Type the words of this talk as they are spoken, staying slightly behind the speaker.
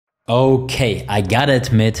Okay, I gotta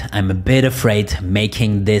admit, I'm a bit afraid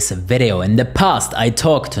making this video. In the past, I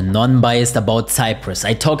talked non-biased about Cyprus.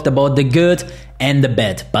 I talked about the good and the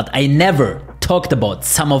bad, but I never talked about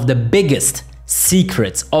some of the biggest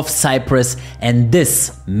secrets of Cyprus, and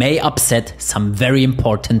this may upset some very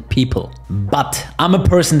important people. But I'm a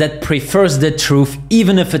person that prefers the truth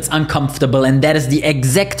even if it's uncomfortable, and that is the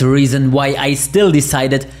exact reason why I still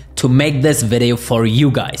decided to make this video for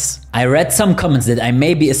you guys. I read some comments that I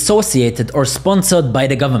may be associated or sponsored by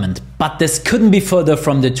the government, but this couldn't be further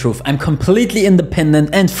from the truth. I'm completely independent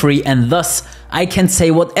and free, and thus I can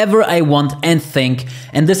say whatever I want and think,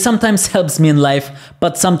 and this sometimes helps me in life,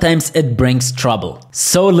 but sometimes it brings trouble.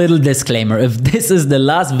 So little disclaimer, if this is the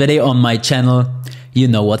last video on my channel, you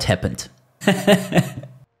know what happened.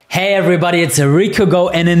 Hey everybody, it's Rico,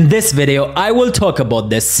 and in this video I will talk about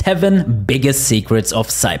the 7 biggest secrets of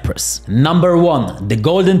Cyprus. Number 1. The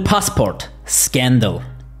golden passport scandal.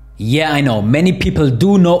 Yeah, I know, many people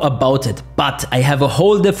do know about it, but I have a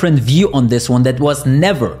whole different view on this one that was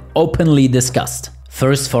never openly discussed.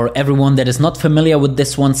 First, for everyone that is not familiar with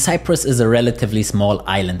this one, Cyprus is a relatively small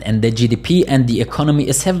island, and the GDP and the economy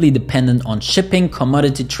is heavily dependent on shipping,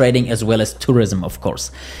 commodity trading, as well as tourism, of course.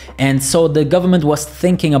 And so the government was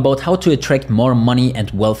thinking about how to attract more money and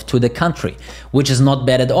wealth to the country, which is not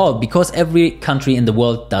bad at all, because every country in the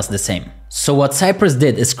world does the same. So what Cyprus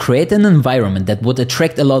did is create an environment that would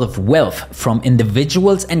attract a lot of wealth from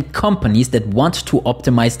individuals and companies that want to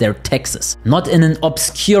optimize their taxes. Not in an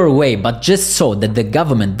obscure way, but just so that the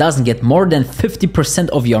government doesn't get more than 50%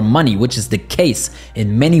 of your money, which is the case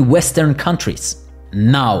in many Western countries.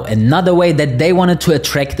 Now, another way that they wanted to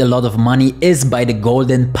attract a lot of money is by the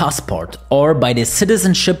golden passport, or by the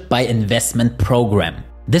citizenship by investment program.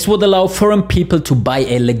 This would allow foreign people to buy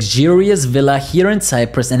a luxurious villa here in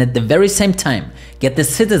Cyprus and at the very same time get the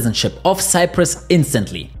citizenship of Cyprus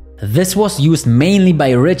instantly. This was used mainly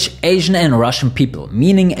by rich Asian and Russian people,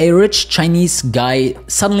 meaning a rich Chinese guy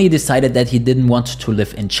suddenly decided that he didn't want to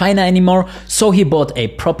live in China anymore, so he bought a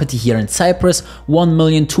property here in Cyprus, 1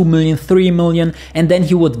 million, 2 million, 3 million, and then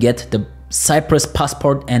he would get the Cyprus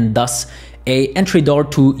passport and thus a entry door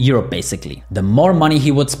to Europe basically. The more money he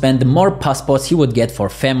would spend, the more passports he would get for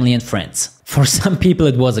family and friends. For some people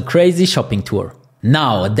it was a crazy shopping tour.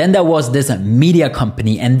 Now, then there was this media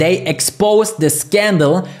company, and they exposed the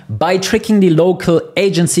scandal by tricking the local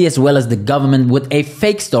agency as well as the government with a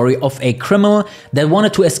fake story of a criminal that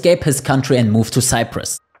wanted to escape his country and move to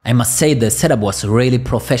Cyprus. I must say the setup was really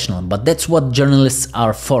professional, but that's what journalists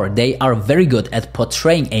are for. They are very good at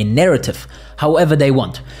portraying a narrative however they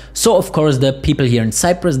want. So of course the people here in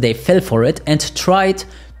Cyprus, they fell for it and tried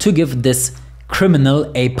to give this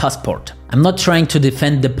criminal a passport. I'm not trying to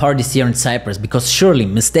defend the parties here in Cyprus, because surely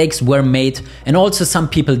mistakes were made and also some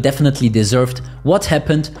people definitely deserved what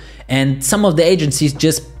happened, and some of the agencies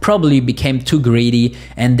just probably became too greedy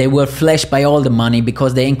and they were flashed by all the money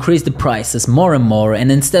because they increased the prices more and more,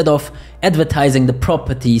 and instead of advertising the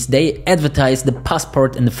properties they advertised the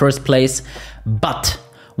passport in the first place. But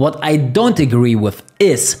what I don't agree with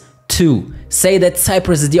is to say that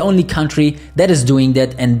Cyprus is the only country that is doing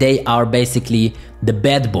that and they are basically the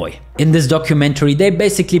bad boy. In this documentary they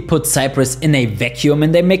basically put Cyprus in a vacuum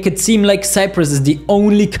and they make it seem like Cyprus is the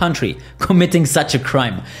only country committing such a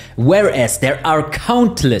crime, whereas there are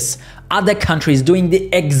countless other countries doing the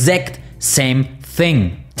exact same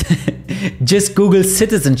thing. Just Google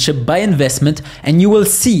citizenship by investment and you will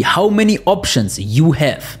see how many options you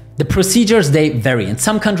have. The procedures, they vary. In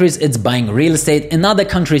some countries it's buying real estate, in other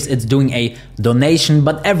countries it's doing a donation,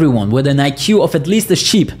 but everyone with an IQ of at least a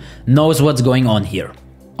sheep knows what's going on here.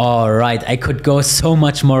 Alright, I could go so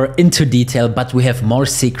much more into detail, but we have more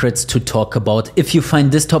secrets to talk about. If you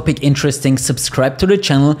find this topic interesting, subscribe to the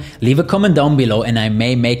channel, leave a comment down below, and I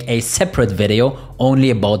may make a separate video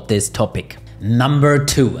only about this topic. Number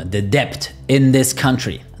 2, the debt in this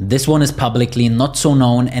country. This one is publicly not so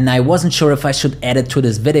known, and I wasn't sure if I should add it to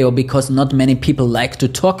this video because not many people like to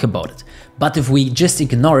talk about it. But if we just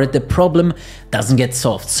ignore it, the problem doesn't get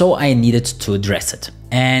solved, so I needed to address it.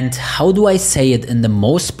 And how do I say it in the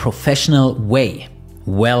most professional way?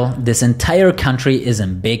 Well, this entire country is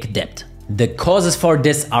in big debt. The causes for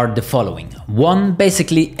this are the following. 1,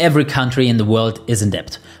 basically every country in the world is in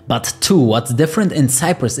debt. But 2, what's different in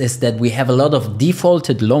Cyprus is that we have a lot of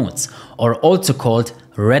defaulted loans, or also called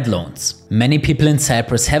red loans. Many people in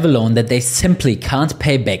Cyprus have a loan that they simply can't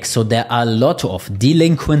pay back, so there are a lot of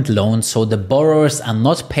delinquent loans, so the borrowers are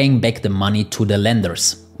not paying back the money to the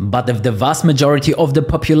lenders. But if the vast majority of the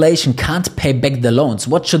population can't pay back the loans,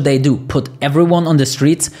 what should they do? Put everyone on the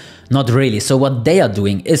streets? Not really. So what they are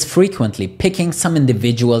doing is frequently picking some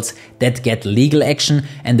individuals that get legal action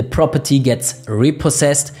and the property gets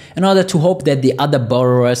repossessed in order to hope that the other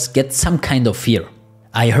borrowers get some kind of fear.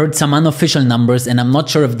 I heard some unofficial numbers and I'm not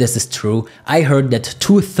sure if this is true. I heard that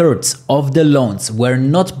 2/3 of the loans were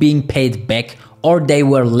not being paid back or they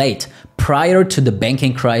were late prior to the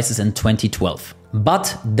banking crisis in 2012.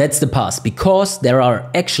 But that's the past, because there are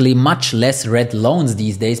actually much less red loans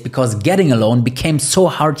these days, because getting a loan became so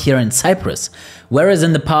hard here in Cyprus. Whereas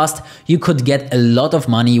in the past, you could get a lot of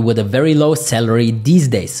money with a very low salary. These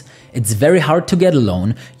days, it's very hard to get a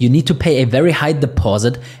loan, you need to pay a very high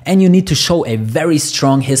deposit and you need to show a very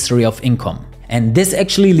strong history of income. And this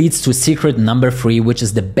actually leads to secret number 3, which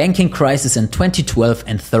is the banking crisis in 2012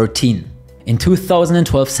 and 13. In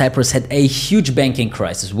 2012, Cyprus had a huge banking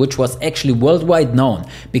crisis, which was actually worldwide known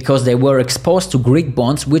because they were exposed to Greek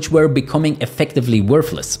bonds which were becoming effectively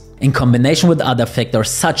worthless. In combination with other factors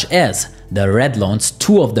such as the red loans,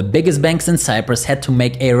 2 of the biggest banks in Cyprus had to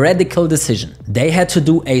make a radical decision. They had to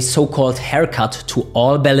do a so-called haircut to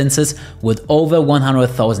all balances with over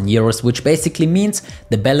 100,000 euros, which basically means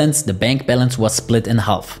the bank balance was split in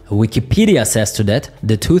half. Wikipedia says to that,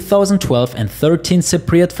 the 2012 and 13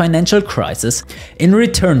 Cypriot financial crisis, in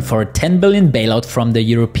return for a 10 billion bailout from the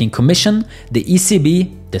European Commission, the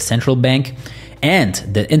ECB, the central bank, and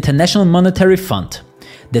the International Monetary Fund,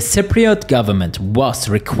 the Cypriot government was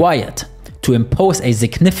required to impose a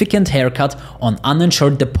significant haircut on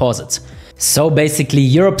uninsured deposits. So basically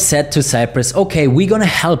Europe said to Cyprus, okay, we're gonna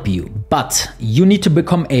help you, but you need to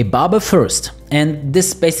become a barber first. And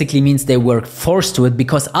this basically means they were forced to it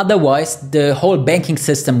because otherwise the whole banking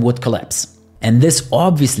system would collapse. And this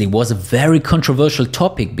obviously was a very controversial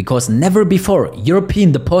topic because never before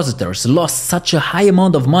European depositors lost such a high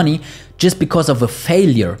amount of money just because of a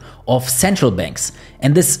failure of central banks.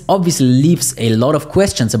 And this obviously leaves a lot of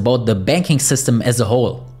questions about the banking system as a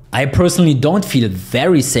whole. I personally don't feel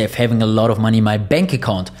very safe having a lot of money in my bank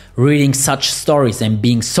account, reading such stories and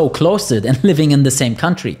being so close to it and living in the same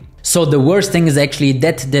country. So the worst thing is actually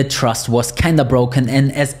that the trust was kinda broken,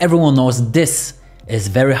 and as everyone knows, this is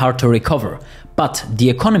very hard to recover. But the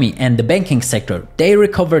economy and the banking sector, they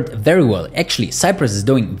recovered very well. Actually, Cyprus is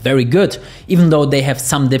doing very good, even though they have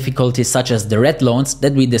some difficulties such as the red loans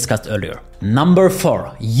that we discussed earlier. Number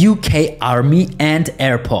 4, UK Army and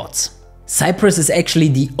airports. Cyprus is actually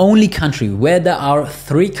the only country where there are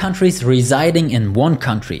 3 countries residing in one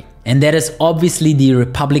country. And that is obviously the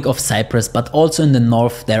Republic of Cyprus, but also in the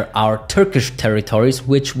north there are Turkish territories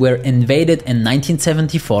which were invaded in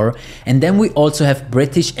 1974, and then we also have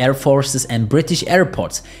British Air Forces and British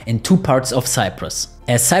airports in 2 parts of Cyprus.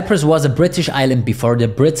 As Cyprus was a British island before, the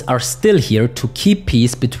Brits are still here to keep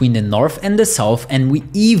peace between the north and the south, and we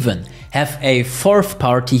even have a 4th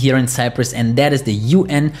party here in Cyprus, and that is the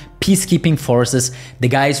UN peacekeeping forces, the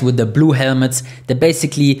guys with the blue helmets that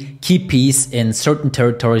basically keep peace in certain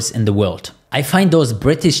territories in the world. I find those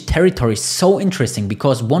British territories so interesting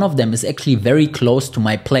because one of them is actually very close to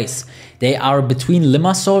my place. They are between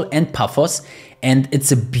Limassol and Paphos, and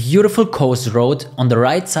it's a beautiful coast road. On the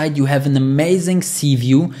right side you have an amazing sea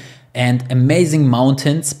view and amazing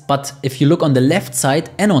mountains, but if you look on the left side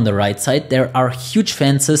and on the right side, there are huge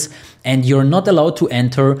fences and you're not allowed to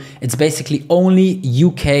enter. It's basically only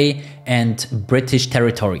UK and British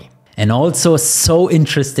territory. And also so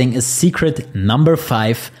interesting is secret number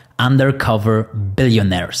 5, undercover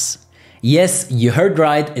billionaires. Yes, you heard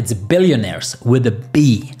right, it's billionaires with a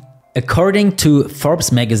B. According to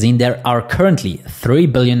Forbes magazine, there are currently 3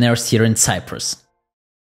 billionaires here in Cyprus.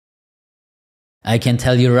 I can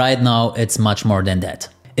tell you right now, it's much more than that.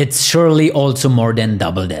 It's surely also more than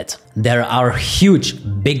double that. There are huge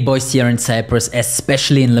big boys here in Cyprus,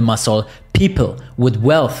 especially in Limassol, people with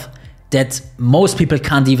wealth that most people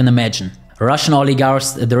can't even imagine. Russian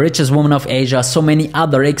oligarchs, the richest woman of Asia, so many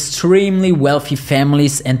other extremely wealthy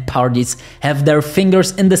families and parties have their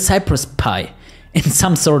fingers in the Cyprus pie in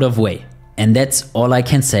some sort of way. And that's all I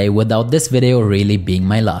can say without this video really being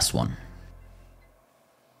my last one.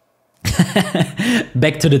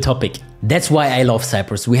 Back to the topic. That's why I love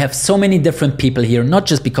Cyprus. We have so many different people here, not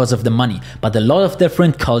just because of the money, but a lot of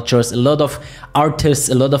different cultures, a lot of artists,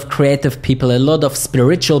 a lot of creative people, a lot of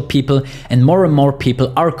spiritual people, and more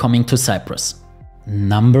people are coming to Cyprus.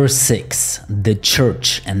 Number 6, the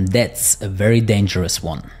church, and that's a very dangerous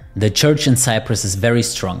one. The church in Cyprus is very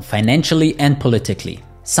strong, financially and politically.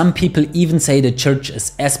 Some people even say the church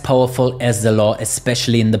is as powerful as the law,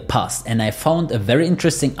 especially in the past. And I found a very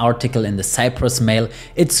interesting article in the Cyprus Mail.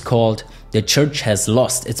 It's called The church has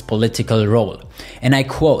lost its political role. And I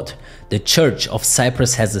quote, "The Church of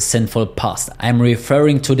Cyprus has a sinful past." I'm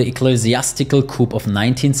referring to the ecclesiastical coup of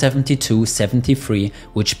 1972-73,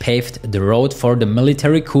 which paved the road for the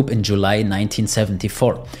military coup in July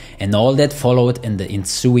 1974, and all that followed in the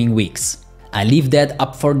ensuing weeks. I leave that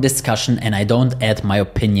up for discussion and I don't add my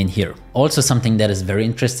opinion here. Also, something that is very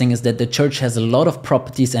interesting is that the church has a lot of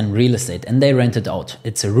properties and real estate and they rent it out.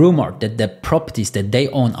 It's a rumor that the properties that they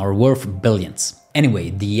own are worth billions. Anyway,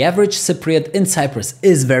 the average Cypriot in Cyprus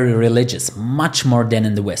is very religious, much more than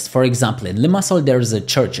in the West. For example, in Limassol there is a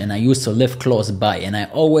church and I used to live close by and I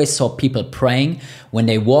always saw people praying when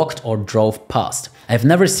they walked or drove past. I've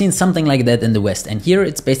never seen something like that in the West, and here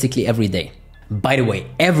it's basically every day. By the way,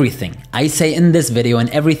 everything I say in this video and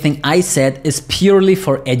everything I said is purely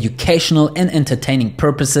for educational and entertaining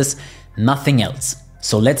purposes, nothing else.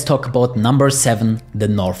 So let's talk about number 7, the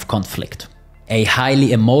North conflict. A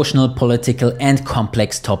highly emotional, political and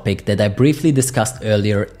complex topic that I briefly discussed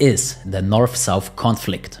earlier is the North-South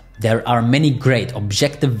conflict. There are many great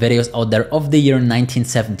objective videos out there of the year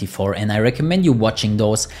 1974 and I recommend you watching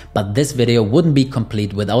those, but this video wouldn't be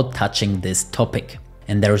complete without touching this topic.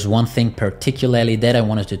 And there's one thing particularly that I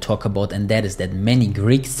wanted to talk about, and that is that many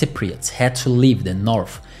Greek Cypriots had to leave the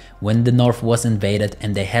north when the north was invaded,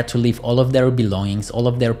 and they had to leave all of their belongings, all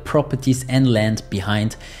of their properties and land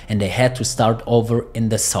behind, and they had to start over in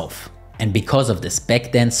the south. And because of this,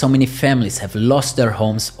 back then so many families have lost their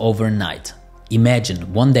homes overnight.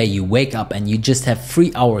 Imagine one day you wake up and you just have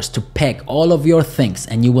 3 hours to pack all of your things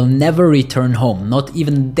and you will never return home, not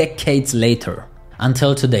even decades later.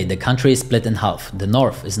 Until today, the country is split in half. The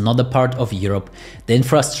north is not a part of Europe, the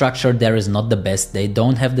infrastructure there is not the best, they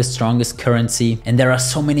don't have the strongest currency, and there are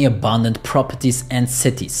so many abundant properties and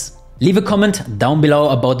cities. Leave a comment down below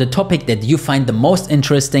about the topic that you find the most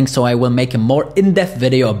interesting so I will make a more in-depth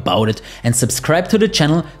video about it, and subscribe to the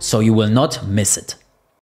channel so you will not miss it.